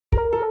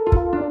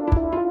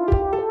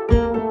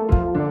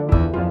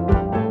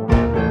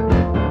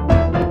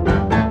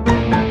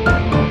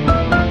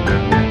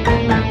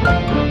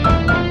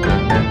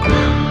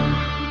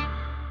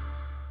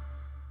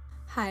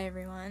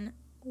everyone.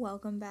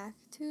 Welcome back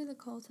to the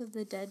Cult of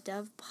the Dead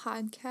Dove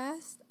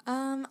podcast.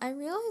 I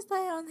realized that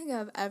I don't think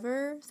I've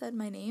ever said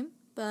my name,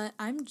 but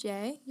I'm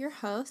Jay, your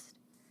host,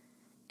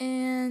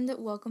 and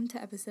welcome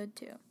to episode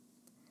 2.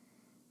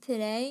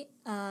 Today,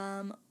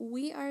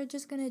 we are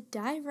just going to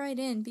dive right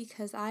in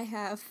because I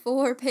have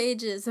 4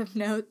 pages of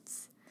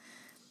notes,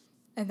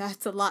 and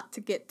that's a lot to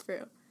get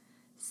through.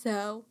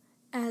 So,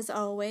 as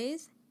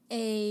always,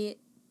 a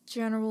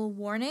general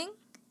warning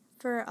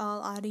for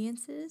all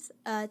audiences.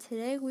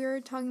 Today we're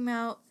talking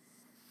about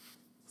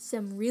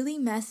some really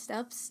messed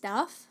up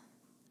stuff.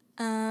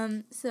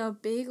 So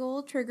big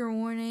old trigger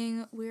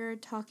warning. We're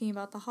talking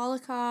about the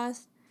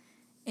Holocaust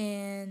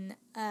and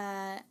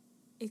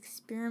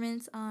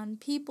experiments on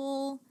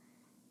people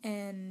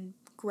and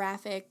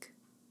graphic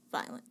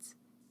violence.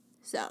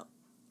 So,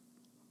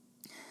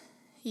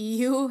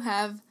 you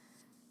have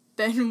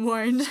been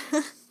warned.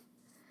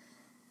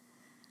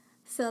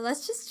 So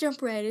let's just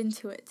jump right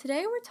into it.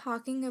 Today we're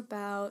talking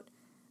about,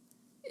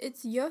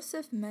 it's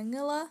Josef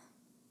Mengele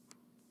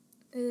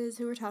is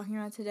who we're talking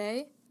about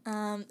today.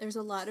 There's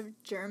a lot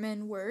of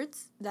German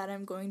words that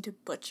I'm going to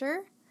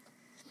butcher,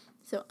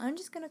 so I'm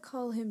just going to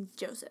call him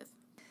Josef.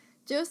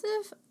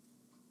 Josef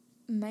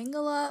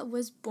Mengele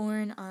was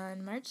born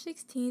on March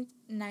 16th,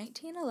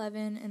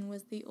 1911, and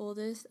was the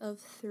oldest of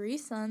 3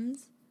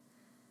 sons,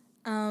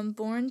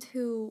 born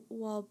to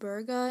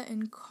Walburga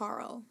and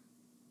Karl.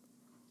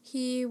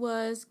 He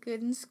was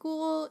good in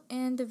school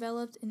and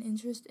developed an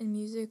interest in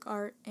music,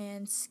 art,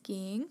 and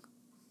skiing.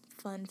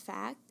 Fun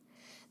fact.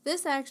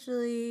 This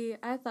actually,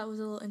 I thought was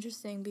a little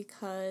interesting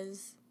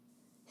because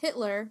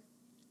Hitler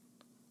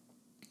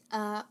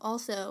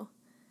also,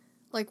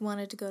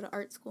 wanted to go to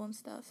art school and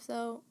stuff.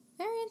 So,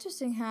 very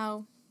interesting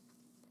how,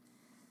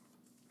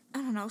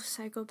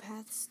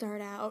 psychopaths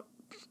start out.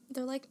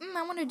 They're like,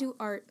 I want to do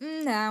art.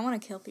 Nah, I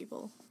want to kill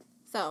people.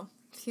 So,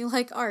 if you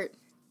like art,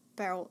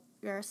 better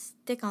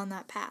stick on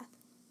that path.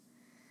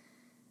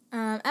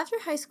 After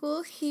high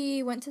school,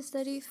 he went to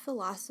study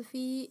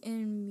philosophy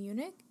in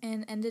Munich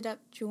and ended up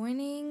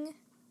joining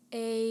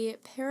a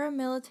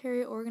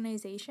paramilitary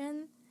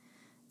organization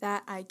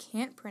that I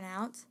can't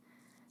pronounce,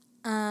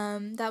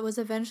 that was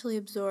eventually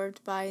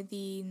absorbed by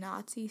the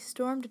Nazi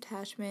Storm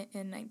Detachment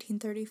in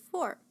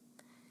 1934.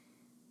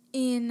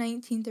 In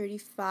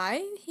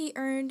 1935, he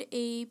earned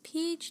a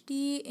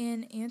PhD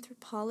in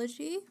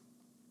anthropology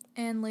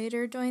and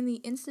later joined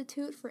the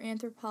Institute for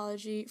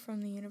Anthropology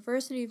from the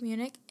University of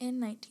Munich in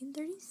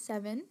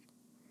 1937.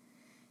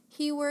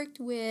 He worked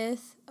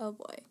with,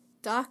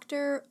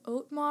 Dr.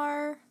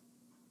 Ottmar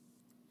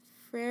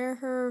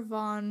Freiherr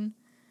von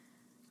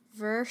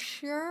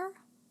Verscher.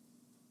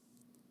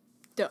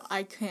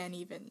 I don't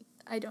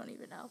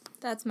even know.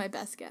 That's my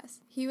best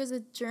guess. He was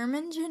a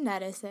German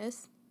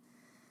geneticist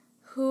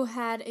who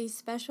had a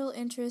special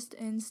interest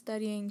in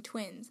studying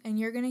twins, and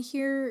you're going to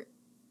hear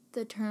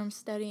the term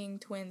studying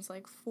twins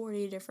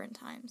 40 different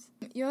times.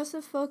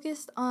 Josef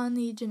focused on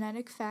the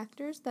genetic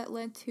factors that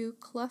led to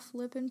cleft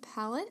lip and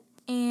palate,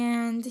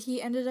 and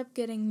he ended up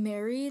getting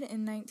married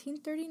in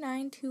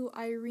 1939 to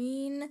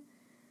Irene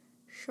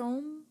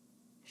Schonbein,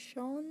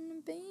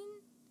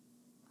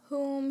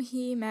 whom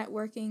he met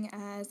working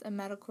as a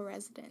medical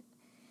resident.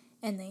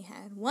 And they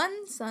had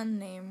one son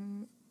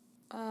named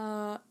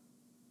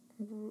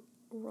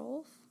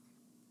Rolf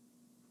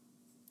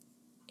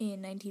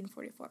in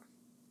 1944.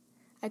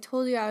 I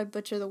told you I would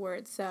butcher the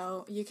words,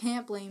 so you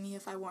can't blame me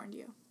if I warned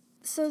you.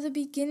 So the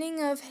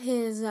beginning of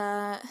his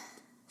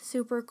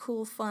super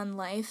cool fun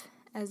life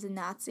as a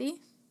Nazi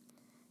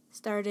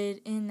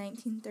started in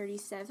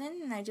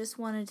 1937, and I just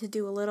wanted to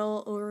do a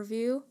little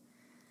overview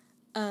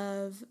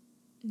of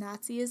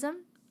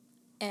Nazism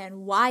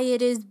and why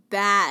it is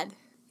bad.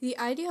 The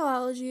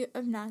ideology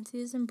of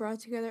Nazism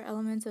brought together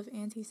elements of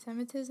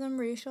anti-Semitism,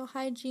 racial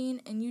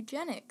hygiene, and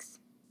eugenics,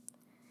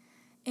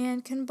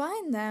 and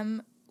combined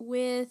them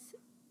with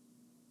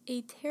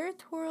a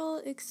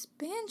territorial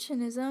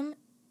expansionism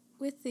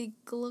with the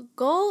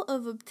goal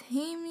of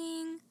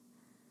obtaining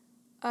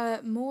a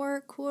more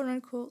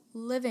quote-unquote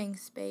living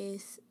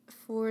space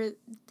for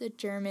the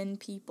German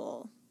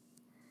people.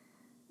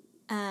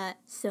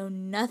 So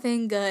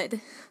nothing good.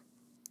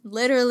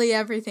 Literally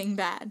everything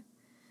bad.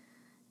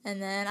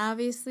 And then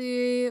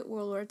obviously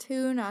World War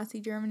II, Nazi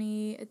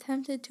Germany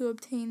attempted to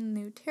obtain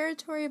new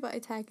territory by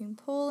attacking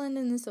Poland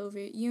and the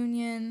Soviet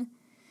Union,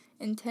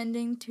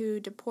 intending to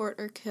deport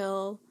or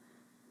kill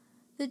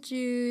the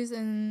Jews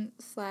and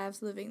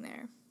Slavs living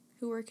there,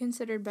 who were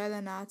considered by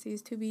the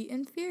Nazis to be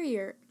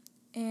inferior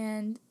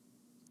to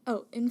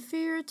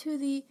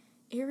the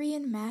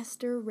Aryan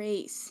master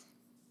race,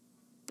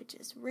 which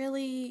is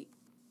really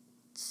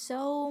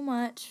so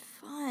much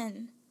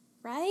fun,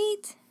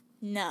 right?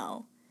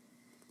 No,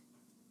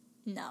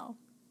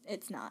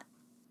 it's not.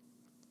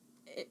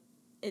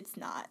 It's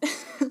not.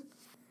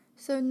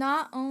 So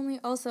not only,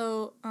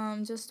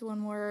 just one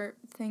more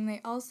thing,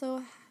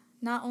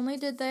 not only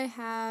did they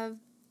have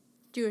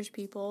Jewish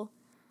people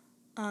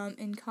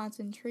in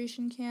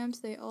concentration camps,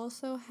 they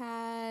also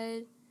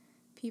had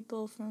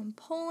people from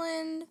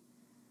Poland,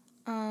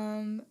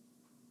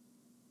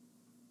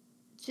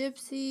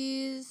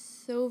 gypsies,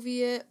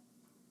 Soviet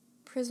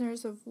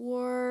prisoners of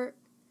war,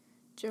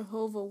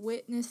 Jehovah's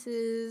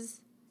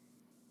Witnesses,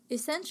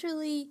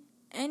 essentially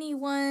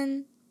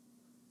anyone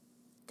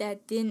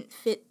that didn't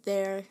fit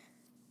their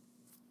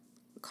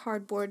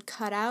cardboard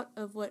cutout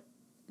of what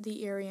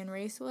the Aryan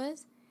race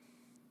was.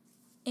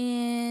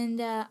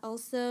 And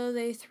also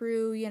they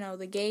threw,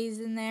 the gays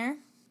in there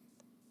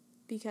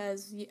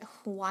because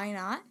why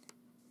not?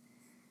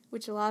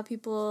 Which a lot of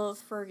people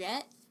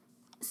forget.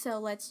 So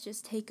let's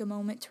just take a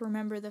moment to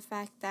remember the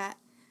fact that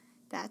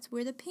that's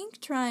where the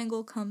pink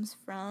triangle comes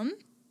from.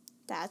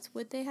 That's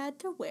what they had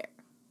to wear.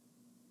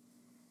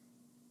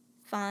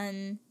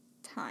 Fun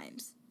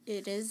times.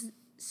 It is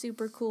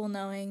super cool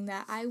knowing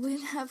that I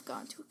would have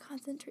gone to a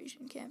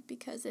concentration camp,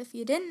 because if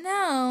you didn't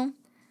know,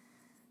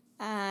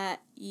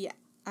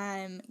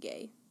 I'm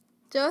gay.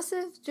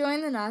 Josef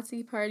joined the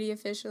Nazi Party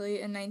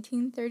officially in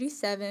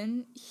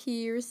 1937.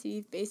 He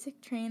received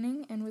basic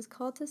training and was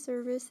called to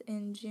service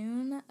in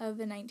June of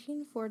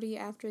 1940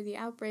 after the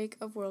outbreak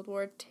of World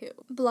War II.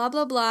 Blah,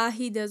 blah, blah.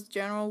 He does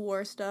general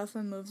war stuff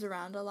and moves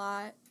around a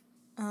lot.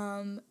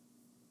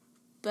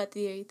 But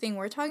the thing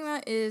we're talking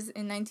about is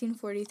in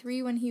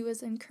 1943 when he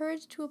was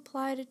encouraged to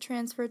apply to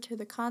transfer to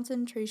the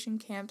concentration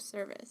camp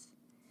service.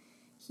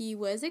 He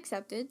was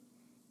accepted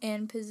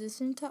and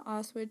positioned to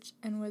Auschwitz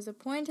and was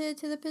appointed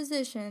to the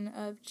position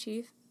of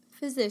chief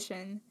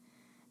physician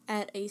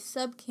at a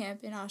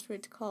subcamp in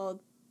Auschwitz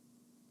called,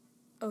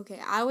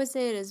 I would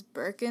say it is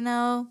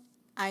Birkenau.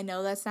 I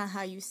know that's not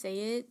how you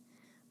say it,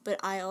 but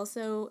I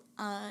also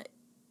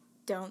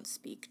don't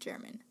speak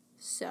German.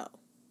 So,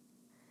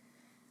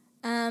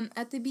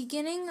 at the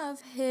beginning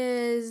of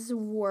his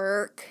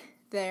work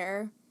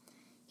there,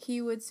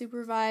 he would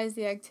supervise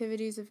the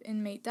activities of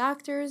inmate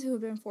doctors who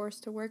had been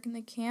forced to work in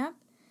the camp.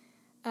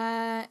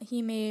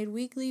 He made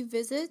weekly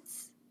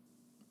visits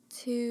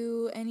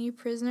to any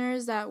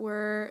prisoners that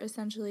were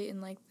essentially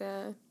in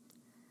the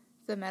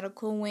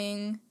medical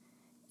wing,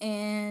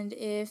 and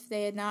if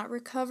they had not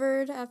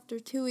recovered after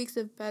 2 weeks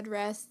of bed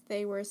rest,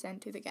 they were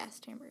sent to the gas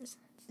chambers.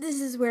 This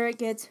is where it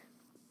gets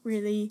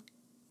this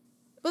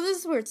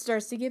is where it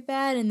starts to get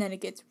bad, and then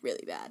it gets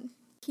really bad.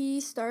 He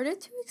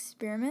started to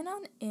experiment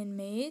on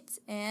inmates,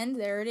 and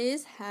there it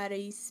is, had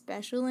a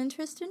special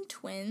interest in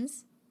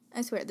twins.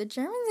 I swear, the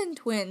Germans and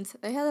twins,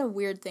 they had a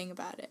weird thing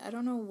about it. I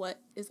don't know what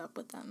is up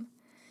with them.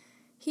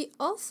 He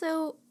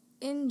also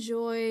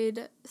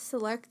enjoyed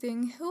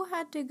selecting who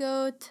had to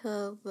go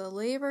to the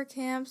labor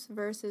camps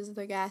versus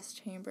the gas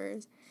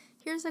chambers.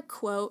 Here's a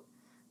quote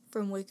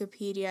from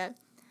Wikipedia.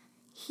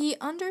 He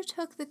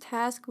undertook the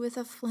task with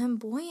a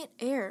flamboyant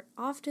air,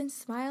 often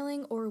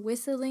smiling or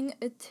whistling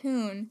a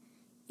tune,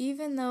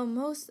 even though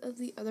most of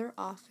the other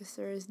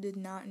officers did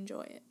not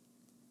enjoy it.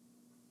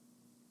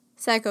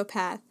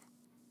 Psychopath.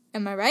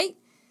 Am I right?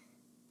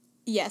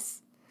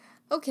 Yes.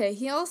 Okay,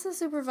 he also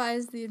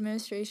supervised the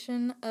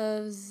administration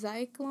of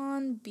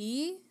Zyklon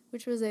B,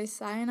 which was a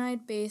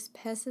cyanide-based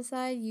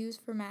pesticide used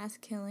for mass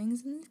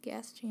killings in the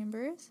gas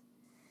chambers.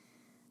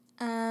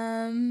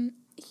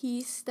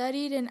 He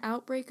studied an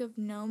outbreak of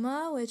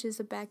Noma, which is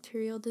a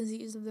bacterial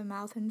disease of the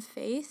mouth and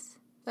face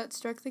that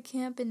struck the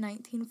camp in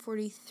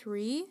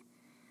 1943.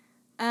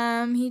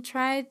 He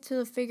tried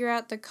to figure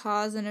out the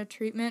cause and a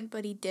treatment,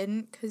 but he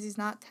didn't because he's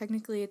not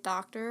technically a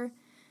doctor.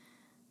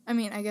 I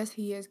mean, I guess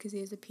he is because he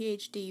has a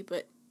PhD,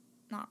 but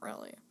not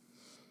really.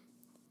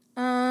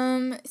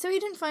 So he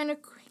didn't find a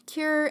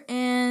cure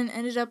and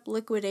ended up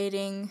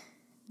liquidating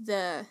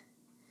the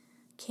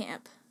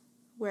camp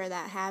where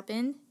that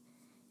happened,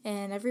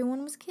 and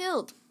everyone was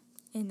killed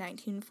in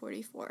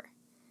 1944.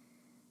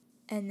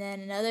 And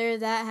then another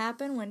that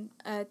happened when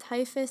a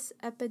typhus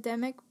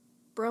epidemic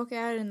broke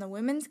out in the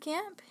women's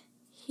camp.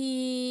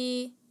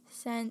 He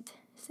sent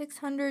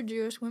 600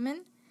 Jewish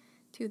women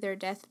to their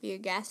death via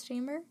gas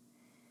chamber.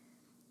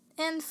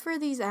 And for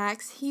these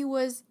acts, he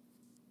was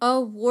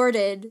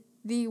awarded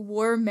the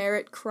War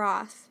Merit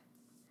Cross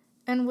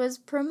and was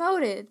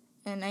promoted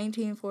in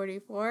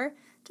 1944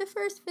 to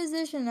first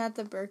physician at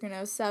the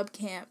Birkenau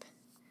subcamp.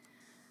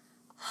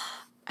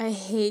 I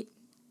hate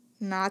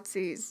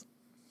Nazis.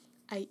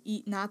 I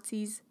eat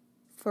Nazis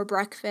for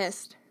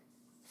breakfast,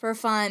 for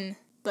fun.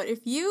 But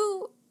if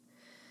you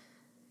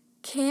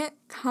can't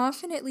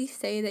confidently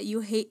say that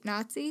you hate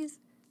Nazis,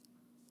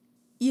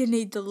 you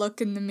need to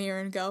look in the mirror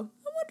and go,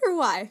 I wonder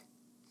why.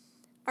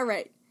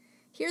 Alright,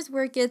 here's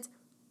where it gets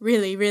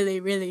really, really,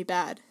 really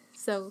bad.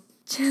 So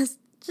just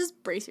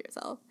brace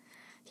yourself.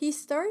 He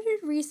started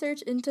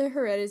research into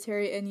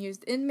hereditary and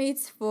used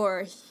inmates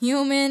for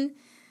human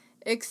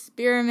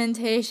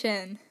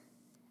experimentation.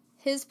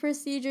 His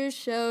procedures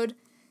showed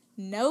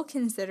no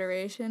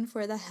consideration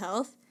for the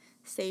health,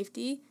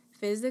 safety,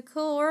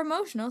 physical, or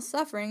emotional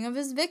suffering of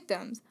his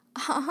victims.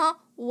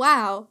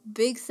 Wow,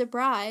 big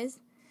surprise.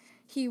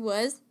 He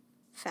was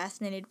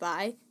fascinated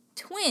by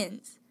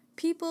twins,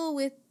 people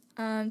with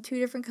 2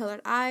 different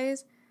colored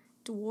eyes,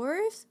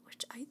 dwarves,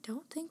 which I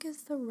don't think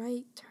is the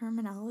right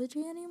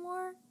terminology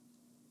anymore,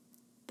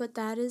 but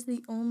that is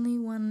the only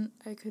one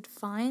I could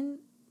find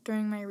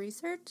during my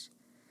research.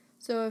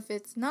 So if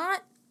it's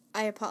not,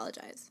 I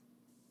apologize.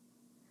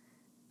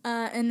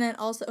 And then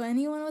also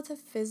anyone with a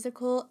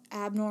physical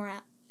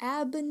abnormality.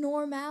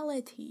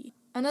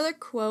 Another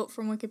quote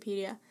from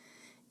Wikipedia.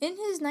 In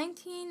his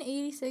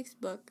 1986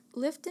 book,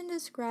 Lifton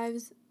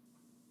describes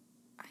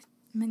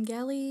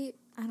Mengele,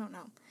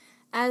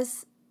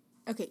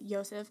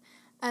 Josef,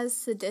 as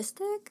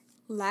sadistic,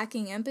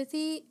 lacking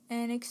empathy,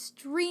 and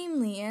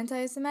extremely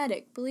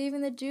anti-Semitic,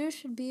 believing the Jews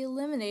should be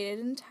eliminated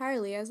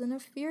entirely as an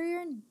inferior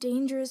and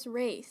dangerous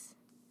race.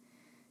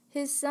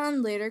 His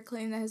son later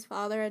claimed that his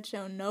father had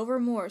shown no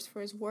remorse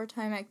for his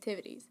wartime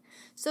activities.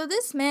 So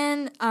this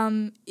man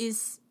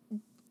is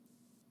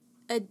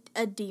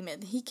a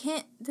demon.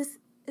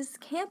 This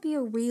can't be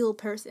a real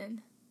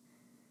person.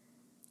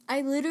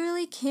 I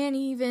literally can't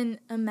even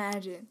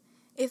imagine.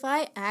 If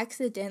I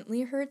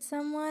accidentally hurt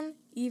someone,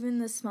 even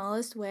the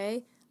smallest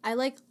way, I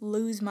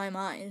lose my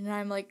mind and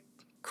I'm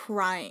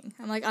crying.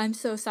 I'm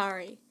so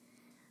sorry.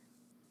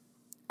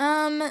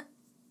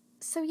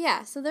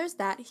 So there's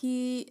that.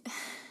 He's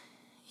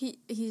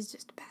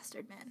just a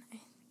bastard, man.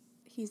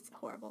 He's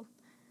horrible.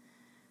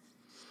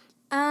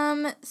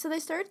 So they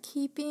started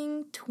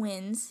keeping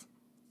twins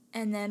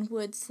and then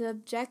would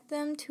subject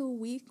them to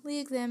weekly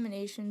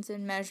examinations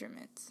and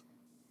measurements.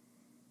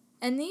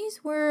 And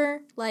these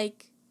were,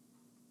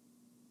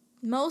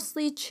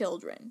 mostly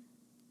children.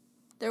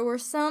 There were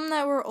some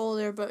that were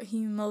older, but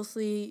he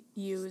mostly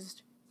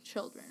used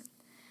children.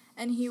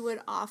 And he would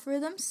offer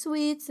them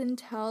sweets and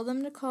tell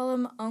them to call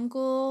him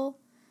Uncle,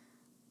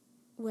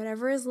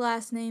 whatever his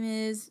last name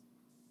is,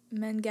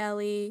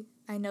 Mengele.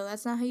 I know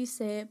that's not how you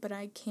say it, but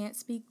I can't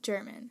speak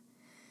German.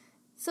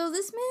 So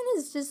this man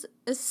is just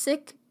a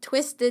sick,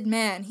 twisted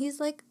man. He's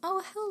like,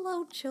 oh,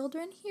 hello,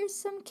 children, here's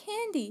some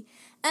candy.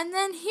 And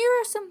then here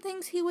are some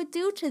things he would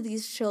do to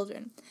these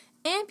children.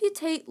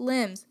 Amputate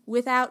limbs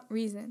without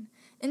reason.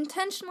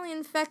 Intentionally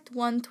infect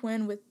one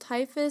twin with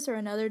typhus or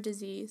another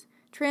disease.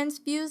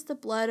 Transfuse the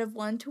blood of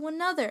one to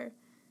another.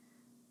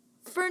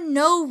 For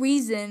no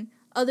reason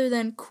other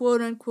than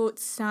quote-unquote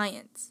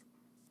science.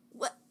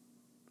 What?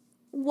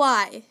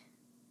 Why?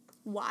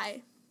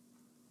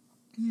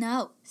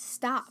 No,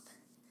 stop.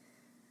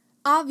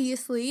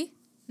 Obviously,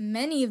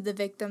 many of the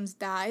victims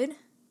died.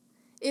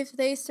 If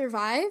they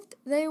survived,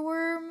 they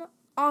were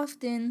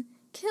often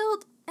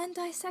killed and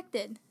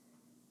dissected.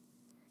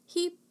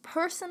 He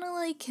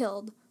personally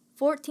killed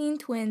 14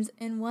 twins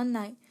in one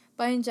night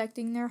by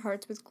injecting their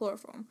hearts with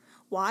chloroform.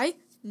 Why?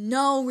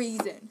 No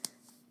reason.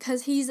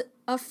 'Cause he's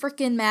a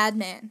frickin'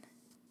 madman.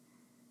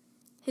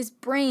 His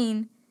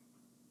brain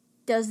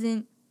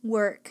doesn't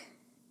work.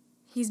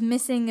 He's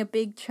missing a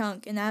big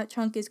chunk, and that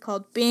chunk is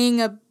called being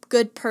a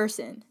good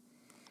person.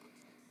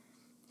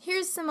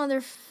 Here's some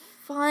other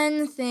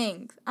fun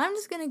things. I'm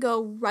just going to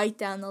go right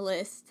down the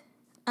list.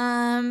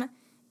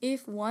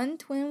 If one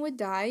twin would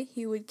die,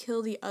 he would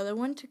kill the other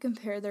one to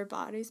compare their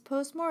bodies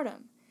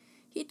post-mortem.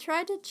 He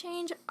tried to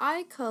change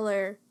eye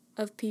color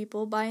of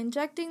people by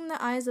injecting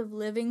the eyes of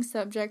living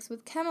subjects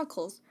with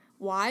chemicals.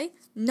 Why?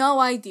 No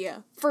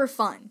idea. For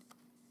fun.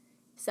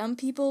 Some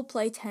people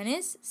play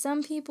tennis.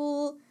 Some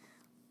people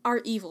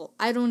are evil.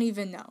 I don't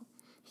even know.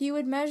 He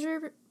would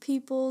measure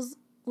people's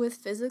with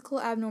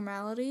physical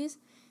abnormalities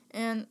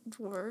and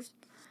dwarfs,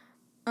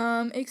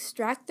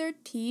 extract their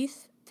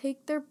teeth,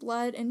 take their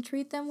blood, and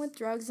treat them with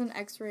drugs and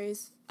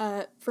x-rays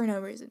for no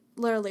reason,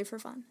 literally for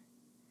fun.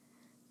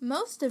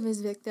 Most of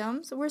his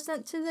victims were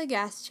sent to the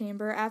gas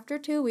chamber after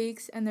 2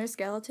 weeks and their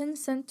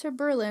skeletons sent to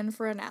Berlin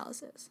for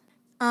analysis.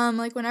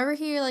 Whenever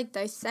he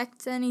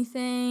dissects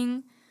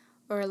anything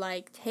or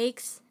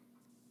takes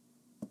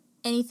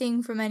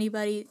anything from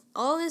anybody,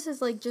 all this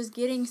is just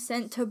getting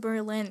sent to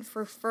Berlin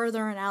for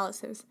further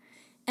analysis.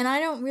 And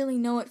I don't really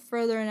know what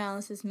further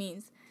analysis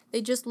means.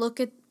 They just look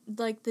at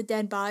the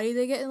dead body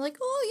they get and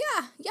oh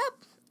yeah, yep.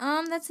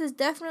 This is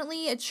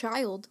definitely a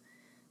child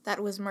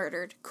that was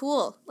murdered.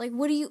 Cool.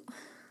 What do you...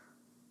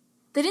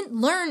 They didn't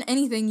learn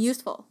anything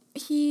useful.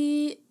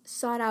 He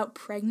sought out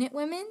pregnant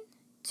women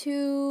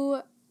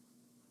to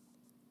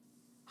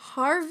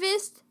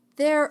harvest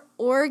their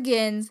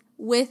organs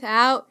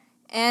without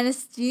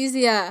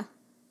anesthesia.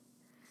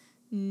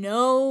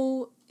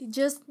 No,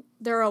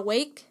 they're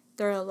awake,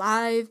 they're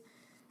alive,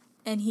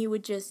 and he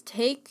would just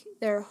take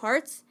their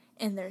hearts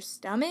and their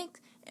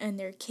stomachs and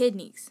their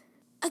kidneys.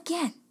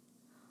 Again,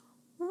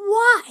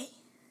 why?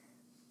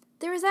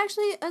 There was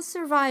actually a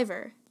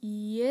survivor,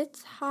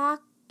 Yitzhak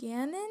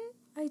Gannon?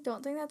 I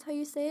don't think that's how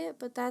you say it,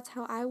 but that's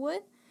how I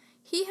would.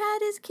 He had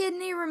his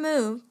kidney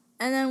removed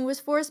and then was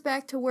forced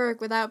back to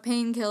work without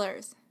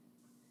painkillers.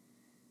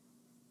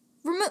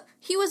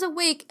 He was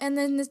awake, and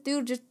then this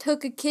dude just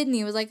took a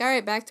kidney, was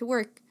alright, back to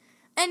work.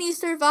 And he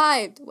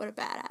survived. What a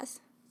badass.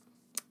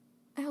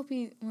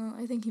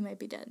 I think he might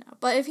be dead now.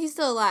 But if he's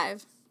still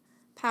alive,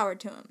 power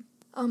to him.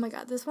 Oh my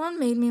god, this one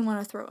made me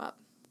want to throw up.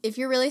 If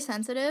you're really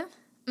sensitive,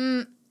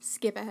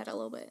 skip ahead a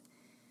little bit.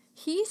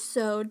 He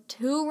sewed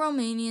 2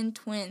 Romanian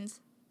twins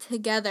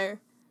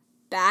together,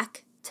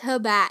 back to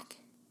back,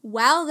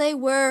 while they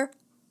were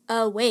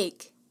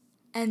awake.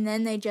 And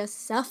then they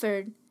just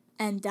suffered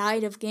and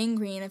died of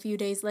gangrene a few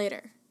days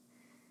later.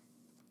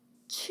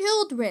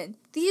 Children.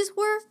 These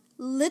were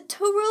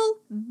literal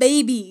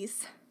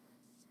babies.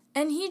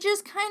 And he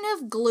just kind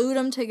of glued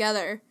them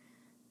together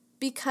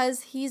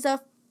because he's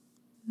a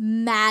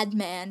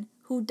madman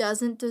who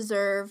doesn't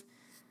deserve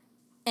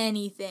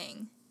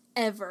anything,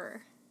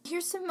 ever.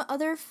 Here's some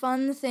other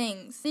fun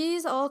things.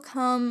 These all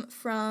come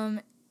from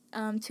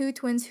two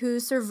twins who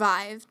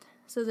survived.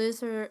 So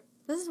this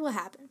is what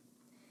happened.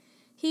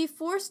 He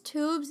forced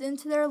tubes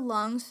into their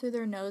lungs through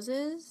their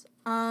noses,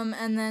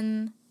 and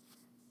then,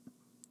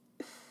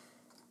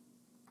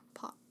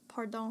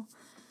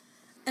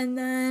 and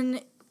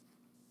then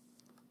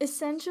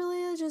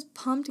essentially just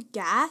pumped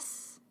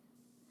gas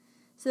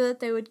so that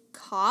they would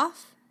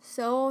cough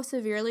so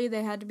severely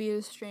they had to be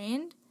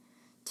restrained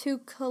to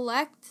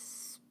collect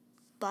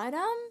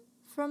sputum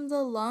from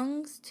the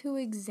lungs to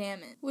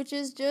examine, which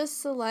is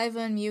just saliva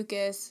and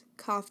mucus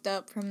coughed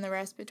up from the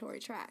respiratory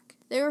tract.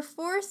 They were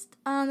forced,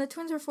 the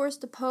twins were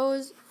forced to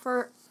pose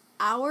for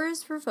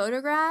hours for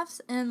photographs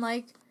and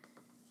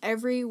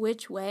every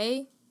which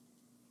way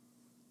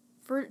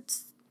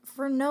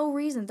for no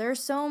reason. There are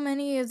so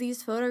many of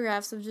these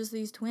photographs of just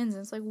these twins,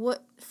 and it's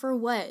what, for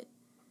what?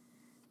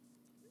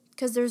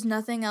 Because there's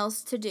nothing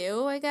else to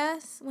do, I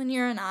guess, when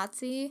you're a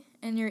Nazi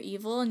and you're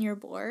evil and you're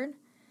bored.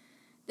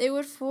 They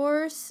would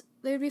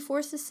be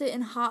forced to sit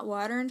in hot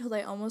water until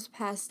they almost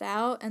passed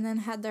out, and then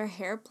had their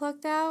hair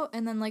plucked out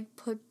and then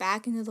put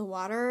back into the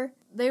water.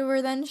 They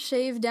were then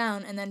shaved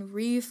down and then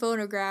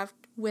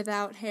re-photographed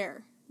without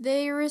hair.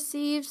 They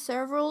received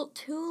several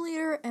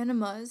 2-liter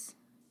enemas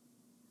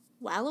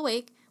while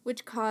awake,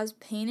 which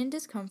caused pain and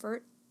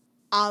discomfort,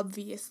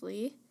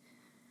 obviously.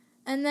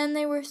 And then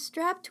they were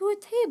strapped to a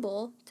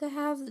table to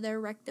have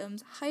their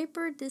rectums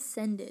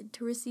hyper-descended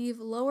to receive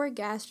lower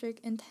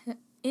gastric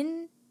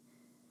intestinal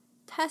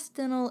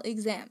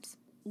exams.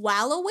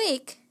 While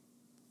awake,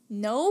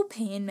 no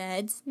pain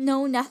meds,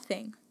 no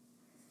nothing.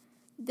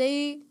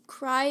 They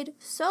cried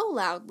so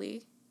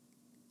loudly,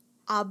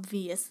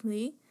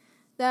 obviously,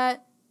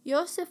 that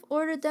Josef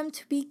ordered them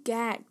to be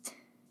gagged.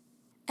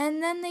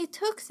 And then they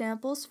took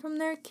samples from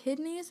their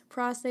kidneys,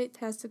 prostate,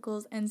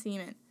 testicles, and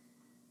semen.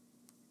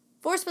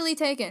 Forcefully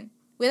taken,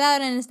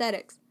 without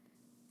anesthetics,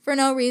 for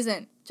no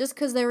reason, just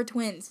because they were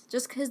twins,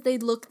 just because they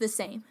look the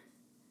same.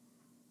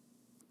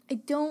 I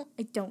don't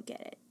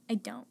get it. I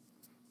don't.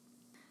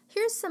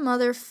 Here's some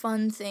other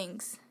fun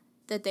things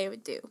that they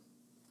would do.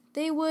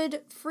 They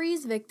would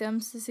freeze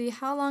victims to see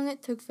how long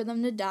it took for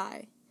them to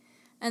die,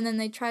 and then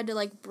they tried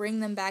to bring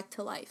them back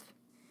to life.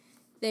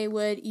 They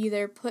would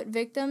either put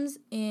victims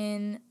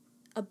in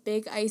a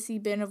big icy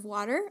bin of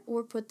water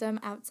or put them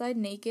outside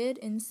naked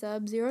in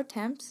sub-zero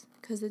temps,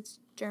 because it's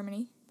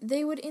Germany.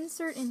 They would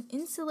insert an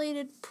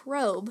insulated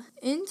probe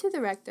into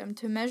the rectum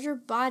to measure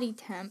body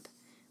temp,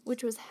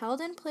 which was held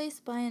in place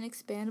by an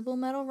expandable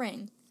metal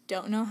ring.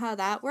 Don't know how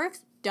that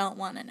works, don't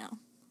want to know.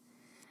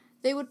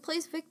 They would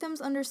place victims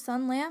under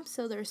sun lamps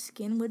so their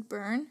skin would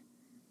burn.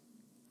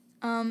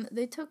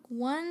 They took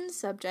one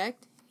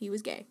subject, he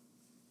was gay.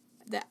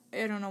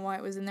 I don't know why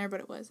it was in there,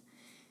 but it was.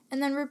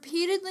 And then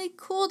repeatedly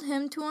cooled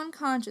him to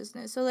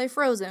unconsciousness. So they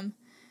froze him.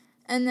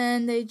 And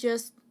then they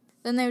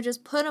would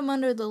just put him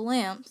under the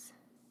lamps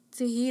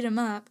to heat him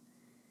up.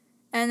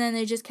 And then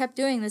they just kept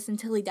doing this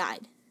until he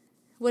died.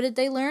 What did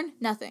they learn?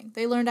 Nothing.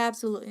 They learned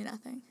absolutely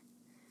nothing.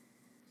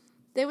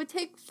 They would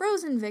take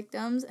frozen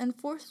victims and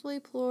forcefully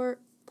pour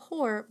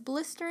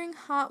blistering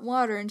hot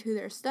water into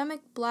their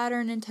stomach, bladder,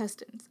 and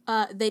intestines.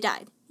 They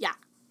died. Yeah.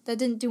 That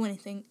didn't do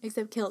anything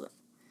except kill them.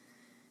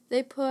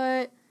 They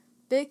put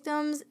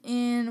victims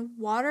in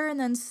water and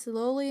then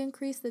slowly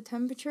increased the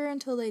temperature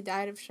until they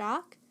died of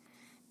shock.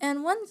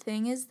 And one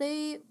thing is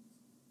they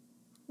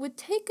would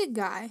take a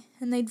guy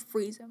and they'd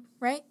freeze him,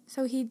 right?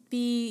 So he'd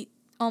be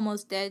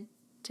almost dead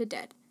to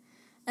dead.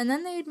 And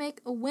then they'd make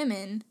a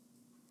woman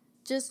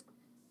just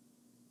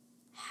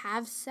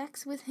have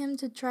sex with him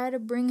to try to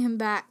bring him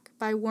back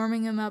by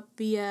warming him up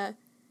via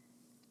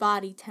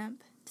body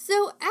temp.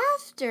 So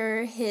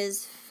after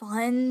his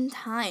fun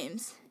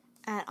times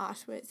at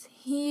Auschwitz,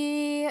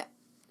 he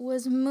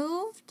was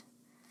moved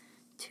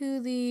to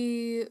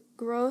the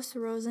Gross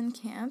Rosen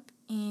camp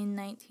in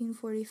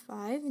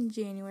 1945 in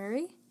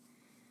January.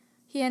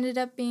 He ended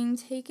up being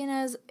taken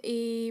as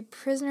a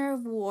prisoner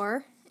of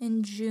war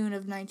in June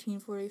of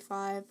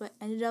 1945, but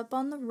ended up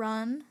on the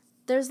run.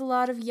 There's a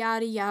lot of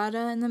yada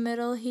yada in the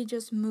middle. He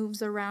just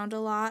moves around a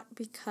lot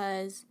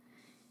because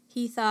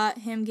he thought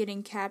him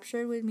getting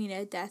captured would mean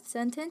a death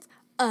sentence.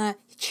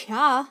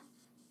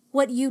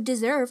 What you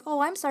deserve.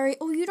 Oh, I'm sorry.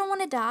 Oh, you don't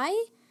want to die?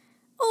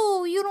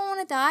 Oh, you don't want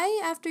to die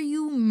after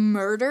you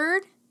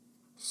murdered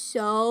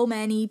so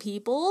many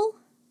people?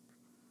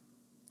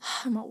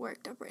 I'm all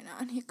worked up right now.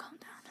 I need to calm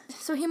down.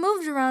 So he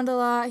moved around a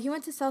lot. He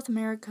went to South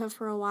America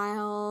for a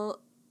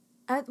while.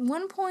 At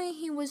one point,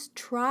 he was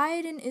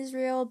tried in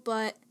Israel,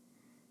 but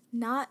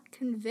not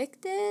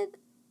convicted.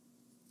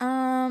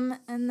 And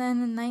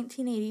then in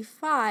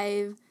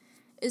 1985,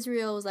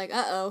 Israel was like,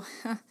 uh-oh.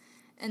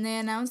 And they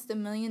announced a $1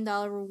 million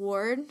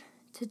reward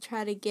to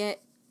try to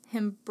get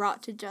him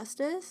brought to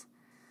justice,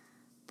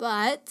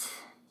 but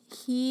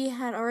he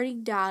had already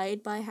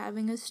died by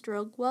having a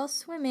stroke while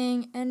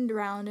swimming and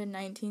drowned in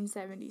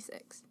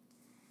 1976.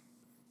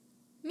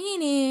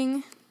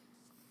 Meaning,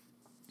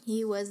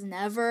 he was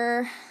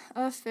never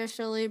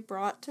officially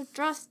brought to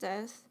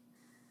justice,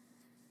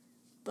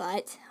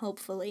 but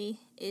hopefully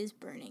is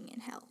burning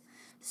in hell.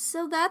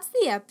 So that's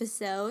the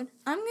episode.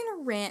 I'm going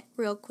to rant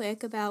real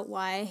quick about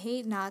why I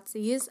hate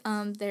Nazis.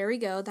 There we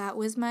go. That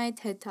was my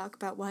TED Talk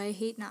about why I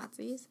hate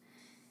Nazis.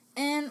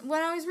 And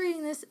when I was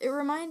reading this, it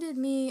reminded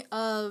me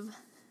of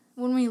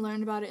when we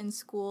learned about it in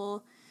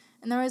school.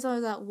 And there was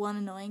always that one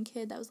annoying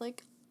kid that was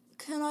like,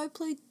 can I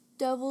play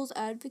devil's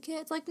advocate?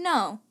 It's like,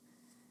 no.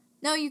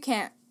 No, you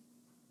can't.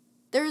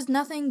 There is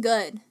nothing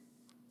good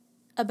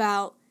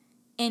about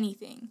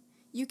anything.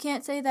 You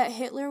can't say that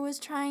Hitler was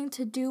trying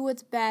to do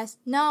what's best.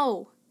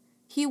 No,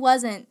 he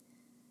wasn't.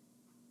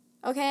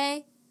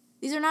 Okay?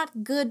 These are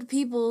not good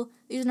people.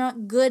 These are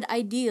not good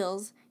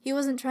ideals. He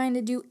wasn't trying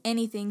to do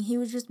anything. He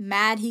was just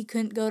mad he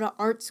couldn't go to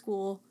art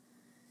school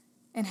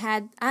and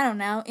had, I don't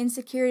know,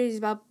 insecurities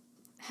about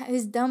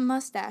his dumb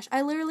mustache.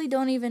 I literally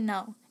don't even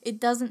know. It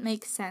doesn't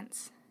make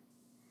sense.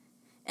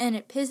 And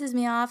it pisses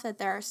me off that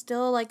there are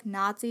still, like,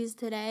 Nazis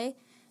today.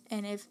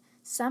 And if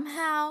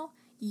somehow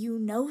you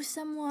know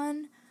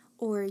someone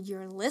or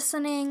you're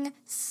listening,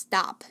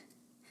 stop.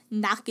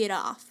 Knock it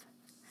off.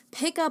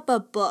 Pick up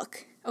a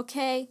book,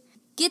 okay?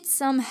 Get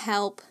some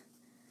help.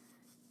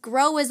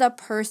 Grow as a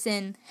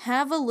person.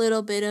 Have a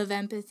little bit of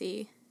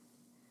empathy.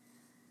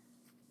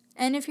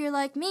 And if you're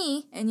like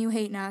me and you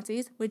hate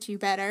Nazis, which you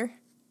better,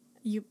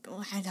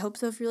 I hope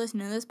so if you're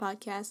listening to this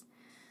podcast,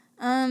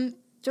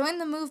 join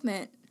the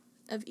movement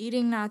of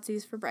eating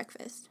Nazis for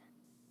breakfast.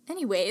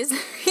 Anyways,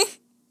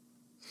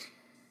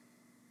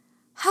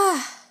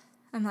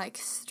 I'm like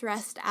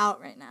stressed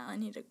out right now. I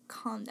need to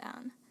calm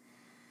down.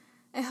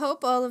 I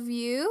hope all of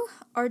you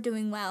are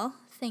doing well.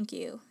 Thank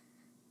you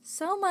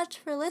so much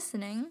for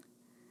listening.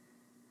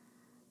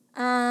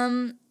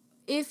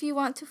 If you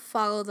want to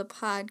follow the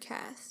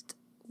podcast,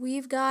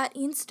 we've got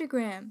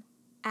Instagram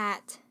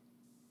at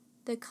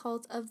The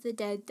Cult of the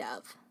Dead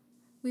Dove.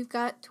 We've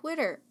got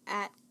Twitter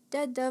at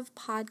Dead Dove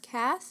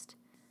Podcast.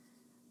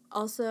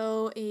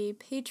 Also, a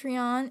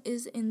Patreon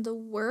is in the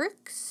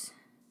works.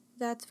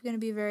 That's going to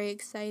be very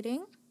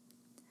exciting.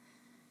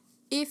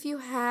 If you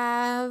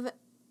have a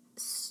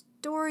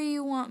story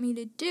you want me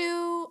to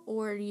do,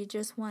 or you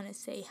just want to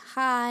say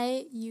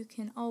hi, you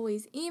can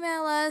always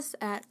email us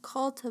at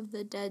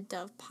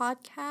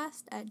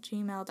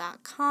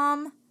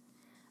cultofthedeaddovepodcast@gmail.com.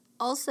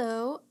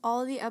 Also,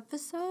 all the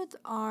episodes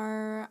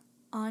are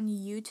on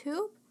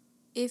YouTube.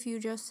 If you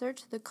just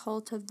search The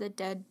Cult of the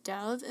Dead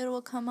Dove, it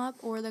will come up,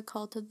 or The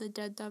Cult of the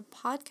Dead Dove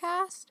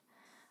Podcast.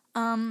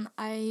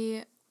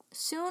 I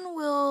soon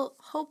will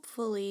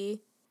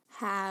hopefully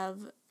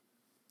have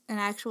an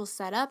actual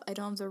setup. I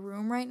don't have the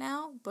room right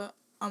now, but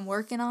I'm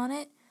working on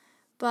it.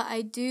 But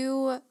I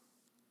do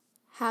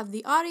have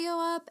the audio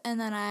up, and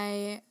then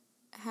I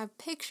have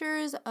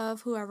pictures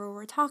of whoever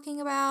we're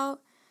talking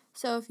about.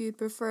 So if you'd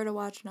prefer to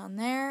watch it on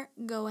there,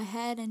 go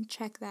ahead and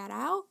check that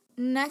out.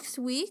 Next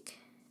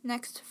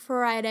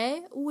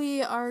Friday,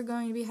 we are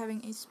going to be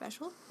having a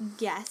special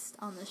guest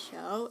on the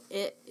show.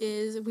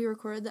 We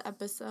recorded the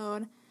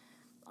episode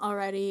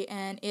already,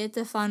 and it's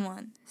a fun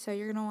one. So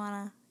you're gonna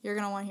wanna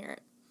hear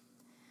it.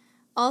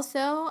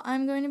 Also,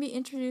 I'm going to be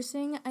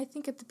introducing, I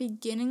think at the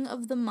beginning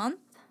of the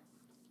month,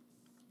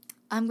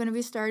 I'm going to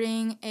be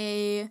starting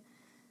a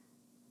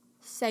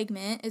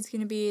segment. It's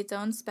going to be its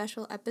own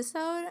special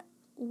episode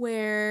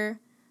where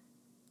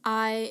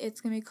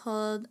it's going to be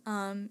called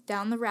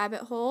Down the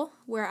Rabbit Hole,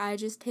 where I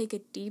just take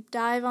a deep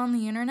dive on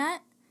the internet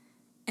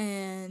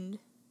and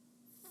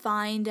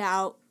find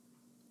out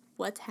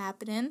what's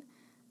happening.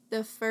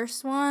 The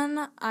first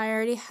one I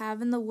already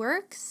have in the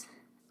works,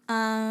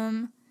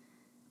 and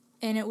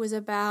it was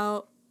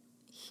about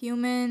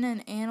human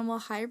and animal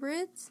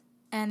hybrids,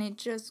 and it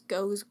just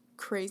goes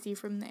crazy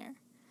from there.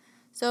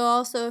 So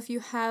also, if you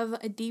have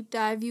a deep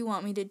dive you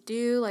want me to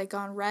do, like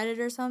on Reddit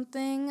or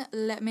something,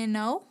 let me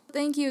know.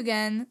 Thank you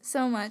again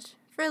so much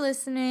for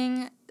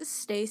listening.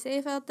 Stay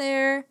safe out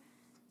there.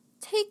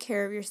 Take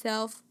care of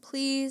yourself,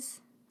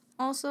 please.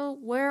 Also,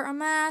 wear a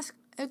mask.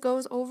 It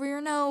goes over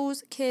your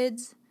nose,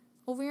 kids.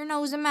 Over your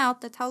nose and mouth.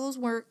 That's how those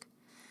work.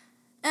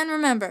 And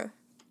remember,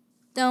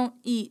 don't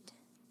eat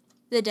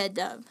the dead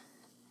dove.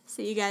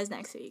 See you guys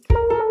next week.